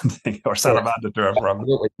frog or something, or a Yes, salamander to a frog?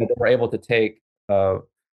 absolutely. They were able to take,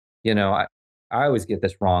 you know, I, I always get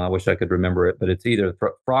this wrong. I wish I could remember it, but it's either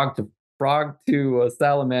frog to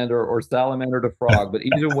salamander or salamander to frog. But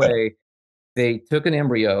either way, they took an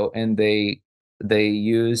embryo and they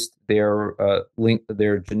used their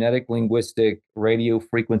genetic linguistic radio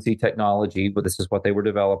frequency technology, but this is what they were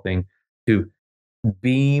developing, to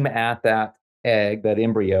beam at that egg, that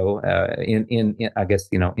embryo, in I guess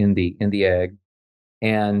in the egg,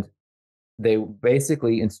 and they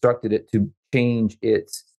basically instructed it to change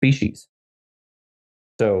its species.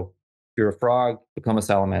 So if you're a frog, become a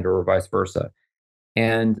salamander, or vice versa.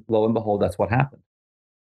 And lo and behold, that's what happened.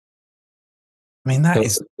 I mean, So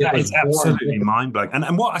it that was is born. absolutely mind blowing.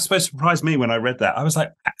 And what I suppose surprised me when I read that, I was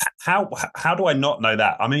like, how do I not know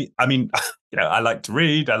that? I mean, I like to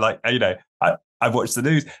read. I like, I've watched the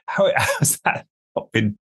news. How has that not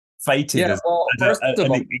been fated Yeah, as, well, first of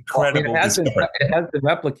an all, I mean, incredible discovery? it has been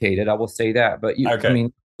replicated. I will say that, but I Okay.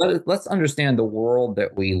 mean, let's understand the world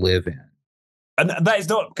that we live in. And that is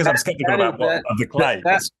not because I'm skeptical That is about that of the that claim.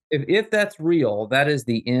 that if that's real, that is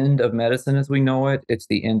the end of medicine as we know it. It's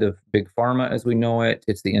the end of big pharma as we know it.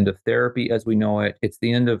 It's the end of therapy as we know it. It's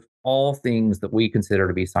the end of all things that we consider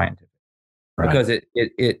to be scientific, Right. because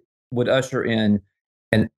it would usher in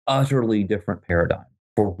an utterly different paradigm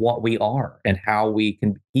for what we are and how we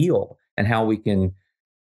can heal and how we can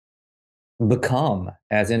become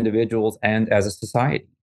as individuals and as a society.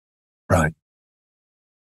 Right.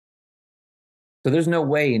 So there's no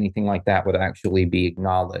way anything like that would actually be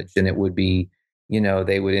acknowledged. And it would be,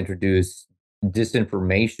 they would introduce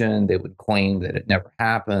disinformation. They would claim that it never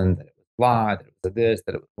happened, that it was lie, that it was this,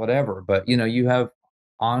 that it was whatever. But, you have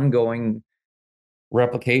ongoing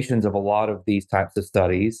replications of a lot of these types of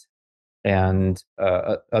studies, and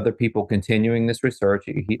other people continuing this research.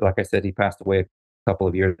 Like I said, he passed away a couple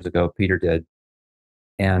of years ago. Peter did.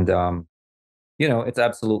 And, it's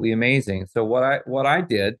absolutely amazing. So what I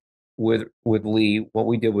did with Lee, what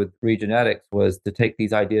we did with Regenetics was to take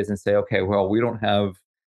these ideas and say, okay, well, we don't have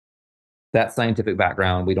that scientific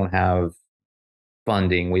background. We don't have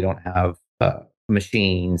funding. We don't have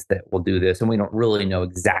machines that will do this, and we don't really know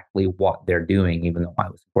exactly what they're doing. Even though I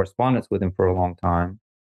was in correspondence with them for a long time,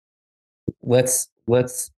 let's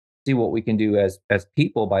see what we can do as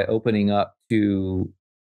people by opening up to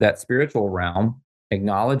that spiritual realm,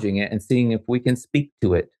 acknowledging it, and seeing if we can speak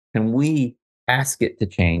to it. Can we ask it to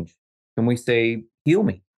change? Can we say, "Heal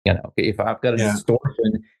me"? If I've got a Yeah.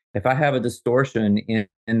 distortion, if I have a distortion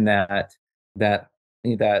in that that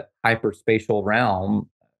hyperspatial realm,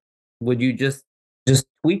 would you just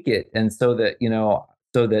tweak it, and so that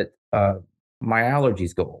my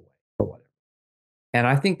allergies go away or whatever? And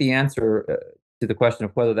I think the answer to the question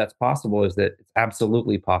of whether that's possible is that it's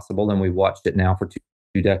absolutely possible, and we've watched it now for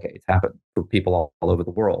two decades happen for people all over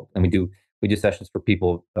the world. And we do sessions for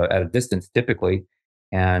people at a distance typically,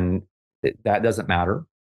 and that doesn't matter.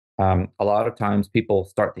 A lot of times people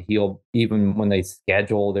start to heal even when they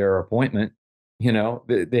schedule their appointment.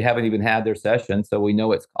 They haven't even had their session, so we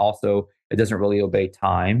know it doesn't really obey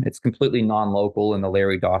time. It's completely non-local in the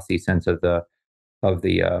Larry Dossey sense of the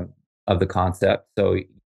uh, of the concept. So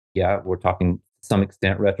yeah, we're talking to some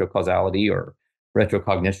extent retrocausality or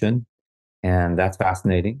retrocognition, and that's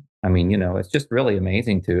fascinating. I mean, it's just really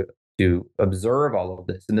amazing to observe all of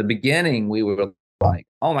this. In the beginning, we were like,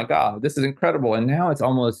 "Oh my God, this is incredible," and now it's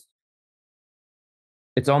almost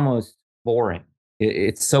boring.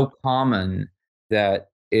 It's so common that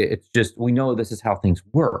it's just we know this is how things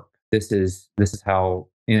work. This is how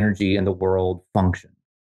energy in the world functions.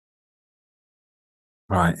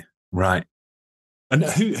 Right. Right. And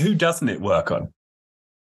who doesn't it work on?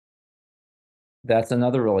 That's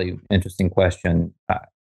another really interesting question.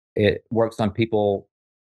 It works on people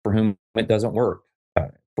for whom it doesn't work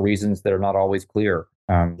for reasons that are not always clear.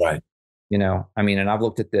 Right. I mean, and I've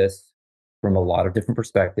looked at this from a lot of different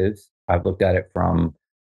perspectives. I've looked at it from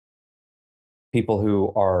people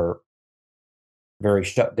who are very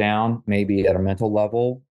shut down, maybe at a mental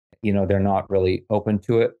level. They're not really open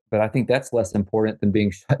to it. But I think that's less important than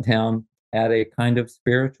being shut down at a kind of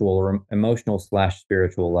spiritual or emotional slash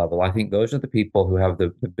spiritual level. I think those are the people who have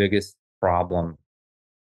the biggest problem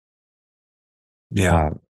Yeah. uh,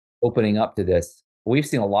 opening up to this. We've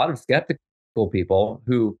seen a lot of skeptical people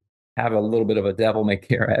who have a little bit of a devil may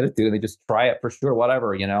care attitude, and they just try it for sure,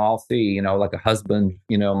 whatever, I'll see, like a husband,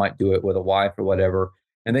 might do it with a wife or whatever.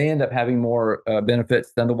 And they end up having more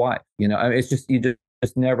benefits than the wife. I mean, it's just, you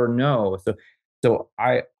just never know. So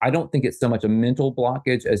I don't think it's so much a mental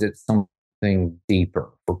blockage as it's something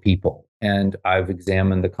deeper for people. And I've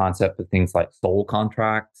examined the concept of things like soul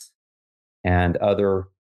contracts and other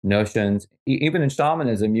notions. Even in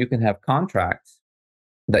shamanism, you can have contracts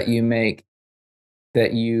that you make,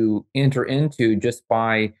 that you enter into just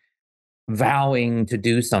by vowing to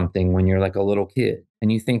do something when you're like a little kid.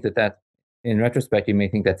 And you think that in retrospect, you may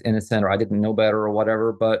think that's innocent or I didn't know better or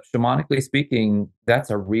whatever. But shamanically speaking, that's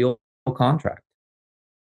a real contract.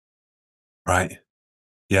 Right.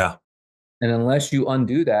 Yeah. And unless you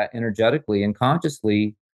undo that energetically and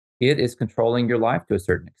consciously, it is controlling your life to a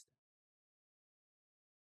certain extent.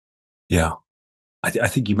 Yeah. I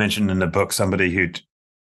think you mentioned in the book somebody who'd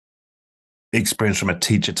experienced from a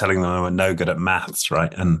teacher telling them they were no good at maths,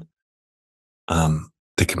 right? And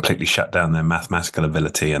they completely shut down their mathematical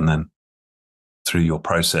ability, and then through your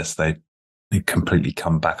process, they completely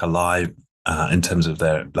come back alive in terms of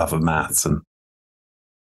their love of maths and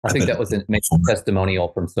I think that was a testimonial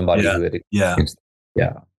from somebody yeah, who had yeah, experienced.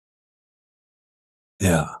 Yeah.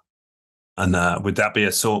 yeah. And would that be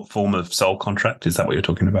a form of soul contract? Is that what you're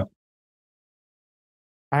talking about?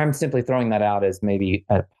 I'm simply throwing that out as maybe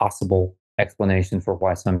a possible explanation for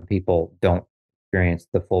why some people don't experience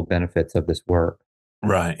the full benefits of this work.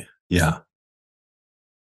 Right. Yeah.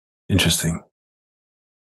 Interesting.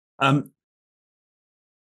 Um,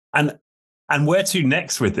 and where to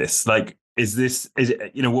next with this? Like, is it,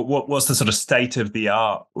 what's the sort of state of the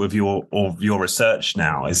art with your research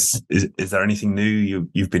now? Is there anything new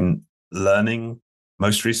you've been learning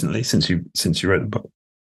most recently since you wrote the book?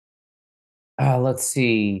 Let's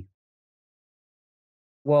see.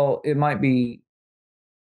 Well, it might be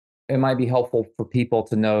helpful for people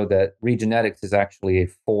to know that regenetics is actually a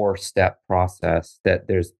 4-step process. That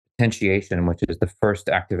there's potentiation, which is the first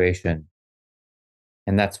activation,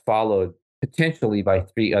 and that's followed potentially by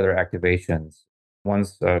 3 other activations.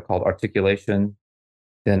 One's called articulation,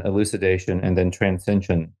 then elucidation, and then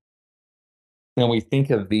transcension. And we think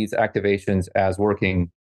of these activations as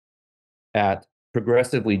working at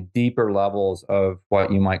progressively deeper levels of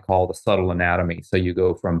what you might call the subtle anatomy. So you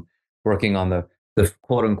go from working on the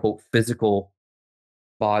quote unquote physical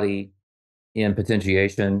body in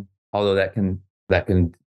potentiation, although that can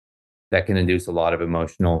that can induce a lot of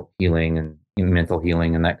emotional healing and mental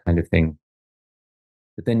healing and that kind of thing.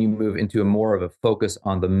 But then you move into a more of a focus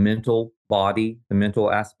on the mental body, the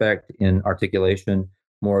mental aspect in articulation,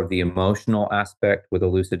 more of the emotional aspect with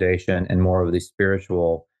elucidation, and more of the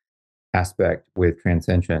spiritual aspect with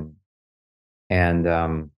transcension. And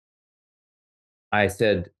I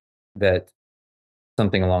said that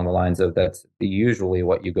something along the lines of that's usually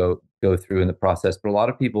what you go through in the process. But a lot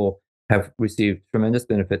of people have received tremendous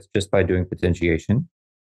benefits just by doing potentiation.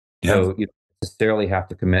 Yeah. So you don't necessarily have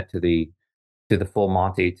to commit to the full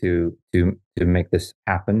Monty to make this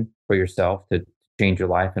happen for yourself, to change your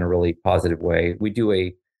life in a really positive way.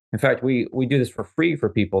 In fact, we do this for free for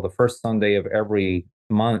people. The first Sunday of every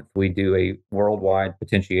month, we do a worldwide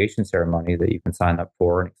potentiation ceremony that you can sign up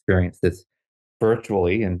for and experience this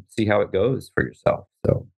virtually and see how it goes for yourself.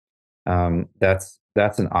 So that's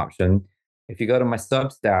an option. If you go to my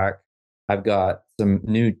Substack, I've got some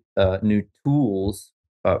new tools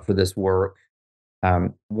for this work.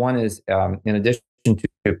 One is, in addition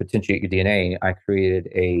to potentiate your DNA, I created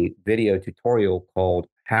a video tutorial called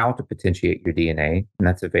How to Potentiate Your DNA, and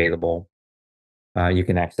that's available. You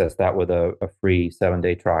can access that with a free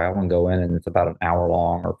 7-day trial and go in, and it's about an hour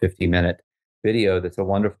long or 50-minute video. That's a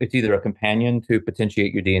wonderful, it's either a companion to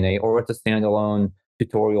potentiate your DNA or it's a standalone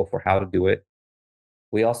tutorial for how to do it.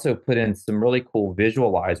 We also put in some really cool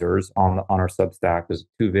visualizers on our Substack. There's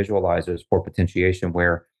 2 visualizers for potentiation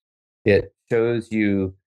where it shows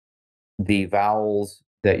you the vowels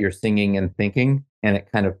that you're singing and thinking, and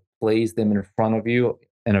it kind of plays them in front of you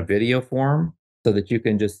in a video form so that you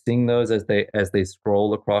can just sing those as they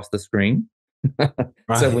scroll across the screen. So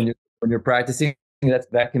Right. when you're practicing,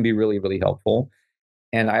 that can be really, really helpful.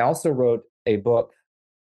 And I also wrote a book,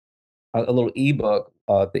 a little ebook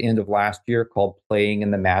at the end of last year called Playing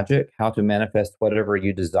in the Magic: How to Manifest Whatever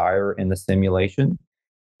You Desire in the Simulation.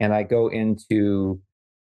 And I go into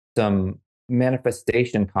some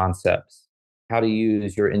manifestation concepts, how to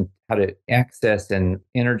use how to access and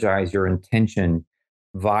energize your intention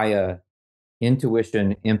via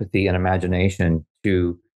intuition, empathy, and imagination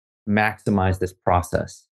to maximize this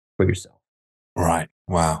process for yourself. Right.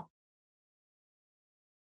 Wow.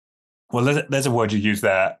 Well, there's a word you use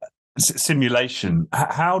there, simulation.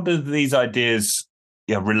 How do these ideas,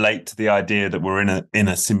 relate to the idea that we're in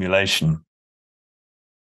a simulation?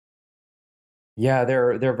 Yeah,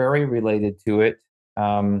 they're very related to it.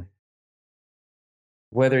 Um,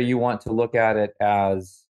 whether you want to look at it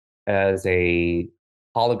as a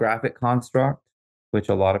holographic construct, which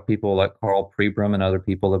a lot of people like Carl Pribram and other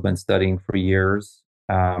people have been studying for years,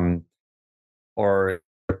 or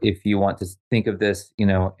if you want to think of this,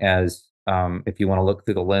 as if you want to look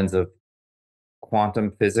through the lens of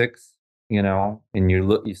quantum physics, and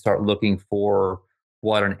you start looking for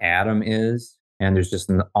what an atom is, and there's just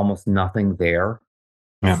almost nothing there.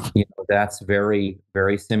 Yeah. That's very,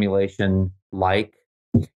 very simulation like.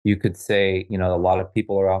 You could say, a lot of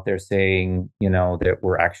people are out there saying, that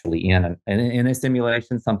we're actually in a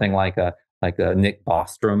simulation. Something like a Nick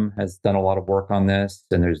Bostrom has done a lot of work on this,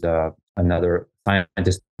 and there's another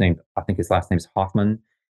scientist named, I think his last name is Hoffman.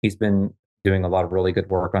 He's been doing a lot of really good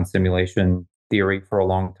work on simulation theory for a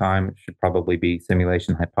long time. It should probably be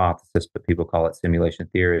simulation hypothesis, but people call it simulation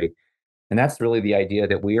theory. And that's really the idea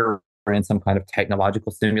that we are in some kind of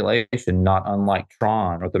technological simulation, not unlike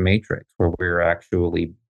Tron or the Matrix, where we're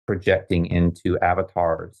actually projecting into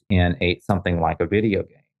avatars in something like a video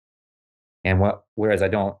game. And whereas I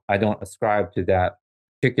don't ascribe to that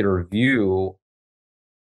particular view,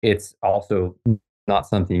 it's also not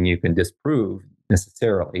something you can disprove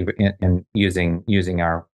necessarily in using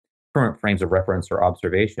our current frames of reference or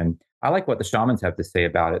observation. I like what the shamans have to say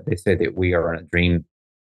about it. They say that we are in a dream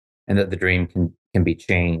and that the dream can be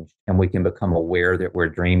changed, and we can become aware that we're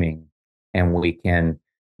dreaming, and we can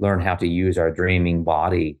learn how to use our dreaming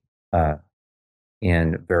body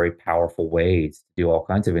in very powerful ways to do all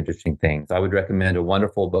kinds of interesting things. I would recommend a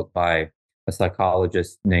wonderful book by a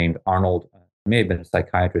psychologist named Arnold, may have been a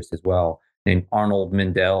psychiatrist as well, named Arnold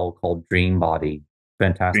Mindell, called Dream Body.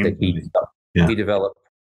 Fantastic. Yeah. He developed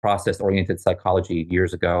process-oriented psychology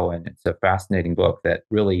years ago, and it's a fascinating book that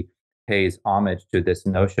really pays homage to this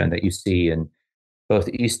notion that you see in both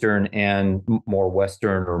Eastern and more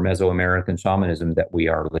Western or Mesoamerican shamanism, that we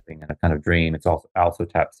are living in a kind of dream. It's also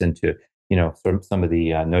taps into, some of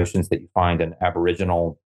the notions that you find in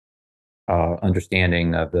Aboriginal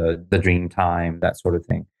understanding of the dream time, that sort of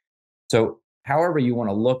thing. So, however you want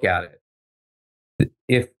to look at it,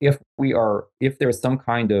 if there's some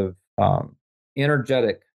kind of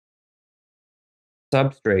energetic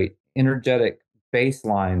substrate, energetic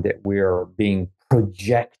baseline that we're being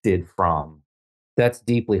projected from, that's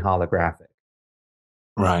deeply holographic.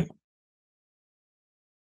 Right.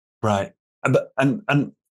 Right.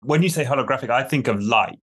 And when you say holographic, I think of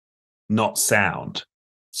light, not sound.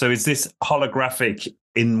 So is this holographic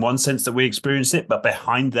in one sense that we experience it, but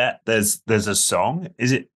behind that there's a song?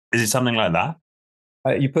 Is it something like that?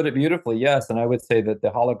 You put it beautifully, yes. And I would say that the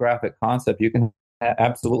holographic concept, you can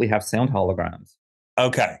absolutely have sound holograms.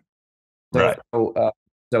 Okay. So,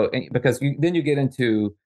 Right. because then you get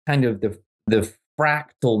into kind of the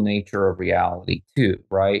fractal nature of reality too,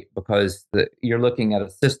 right? Because you're looking at a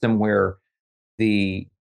system where the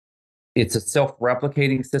it's a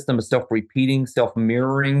self-replicating system, a self-repeating,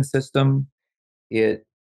 self-mirroring system. It's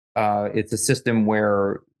a system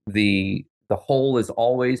where the whole is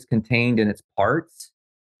always contained in its parts.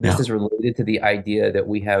 This Yeah. is related to the idea that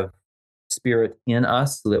we have spirit in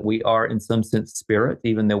us, so that we are in some sense spirit,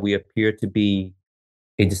 even though we appear to be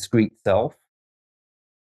a discrete self.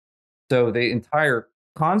 So the entire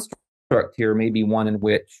construct here may be one in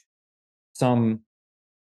which some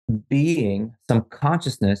being, some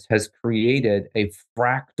consciousness has created a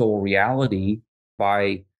fractal reality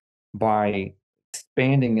by by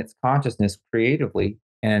expanding its consciousness creatively,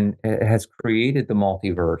 and it has created the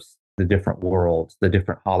multiverse, the different worlds, the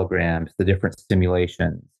different holograms, the different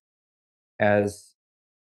simulations, as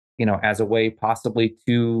as a way possibly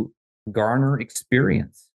to garner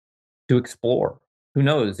experience, to explore. Who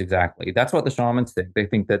knows exactly? That's what the shamans think. They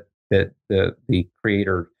think that the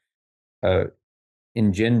creator uh,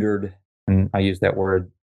 engendered, and I use that word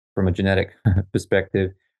from a genetic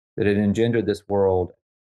perspective, that it engendered this world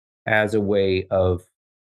as a way of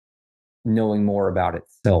knowing more about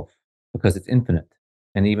itself, because it's infinite.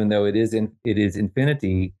 And even though it is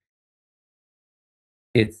infinity,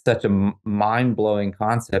 it's such a mind-blowing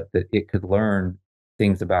concept that it could learn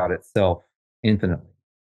things about itself infinitely.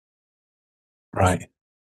 Right.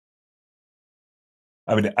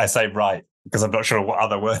 I mean, I say right because I'm not sure what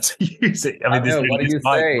other word to use it. I I mean, this know. really What do is you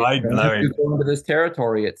say? mind Once blowing. you go into this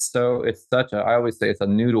territory, it's such a, I always say it's a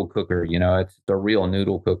noodle cooker, it's the real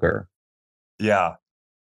noodle cooker. Yeah,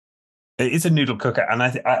 it is a noodle cooker, and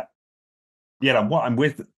what I'm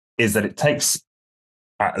with is that it takes,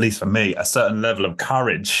 at least for me, a certain level of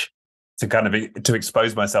courage to kind of to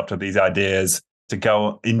expose myself to these ideas, to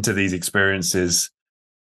go into these experiences,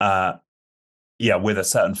 uh, with a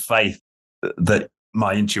certain faith that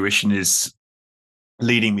my intuition is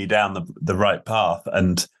leading me down the right path,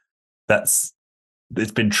 and that's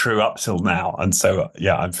it's been true up till now. And so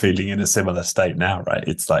I'm feeling in a similar state now, right?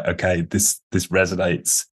 It's like, okay, this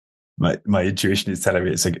resonates. My intuition is telling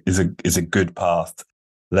me it's a good path.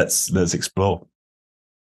 Let's explore.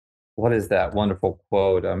 What is that wonderful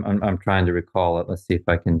quote? I'm trying to recall it. Let's see if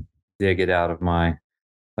I can dig it out of my.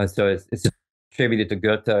 So it's attributed to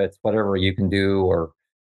Goethe. It's whatever you can do or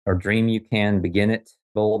dream you can, begin it.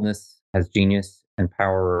 Boldness has genius and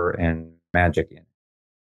power and magic in it.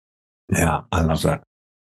 Yeah, I love that.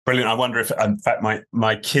 Brilliant. I wonder if, in fact,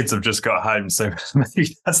 my kids have just got home, so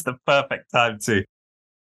maybe that's the perfect time to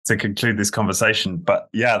conclude this conversation. But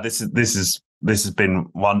yeah, this has been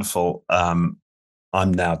wonderful. I'm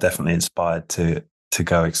now definitely inspired to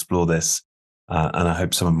go explore this, and I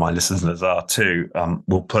hope some of my listeners are too.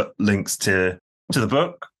 We'll put links to the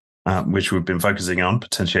book, which we've been focusing on,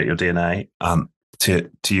 Potentiate Your DNA, to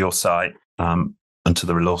your site, and to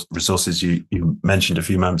the resources you mentioned a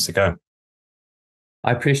few moments ago.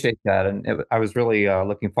 I appreciate that, and I was really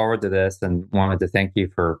looking forward to this, and wanted to thank you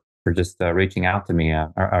for just reaching out to me. I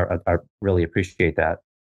really appreciate that.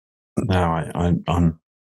 No, I'm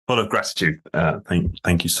full of gratitude.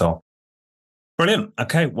 Thank you, Sol. Brilliant.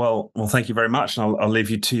 Okay, well, thank you very much, and I'll leave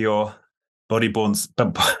you to your bodyboarding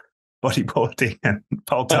and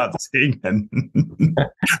pole dancing and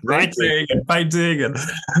writing and painting and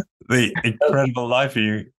the incredible life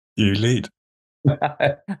you lead.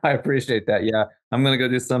 I appreciate that. Yeah, I'm going to go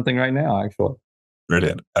do something right now, actually.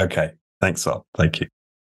 Brilliant. Okay, thanks, Sol. Thank you.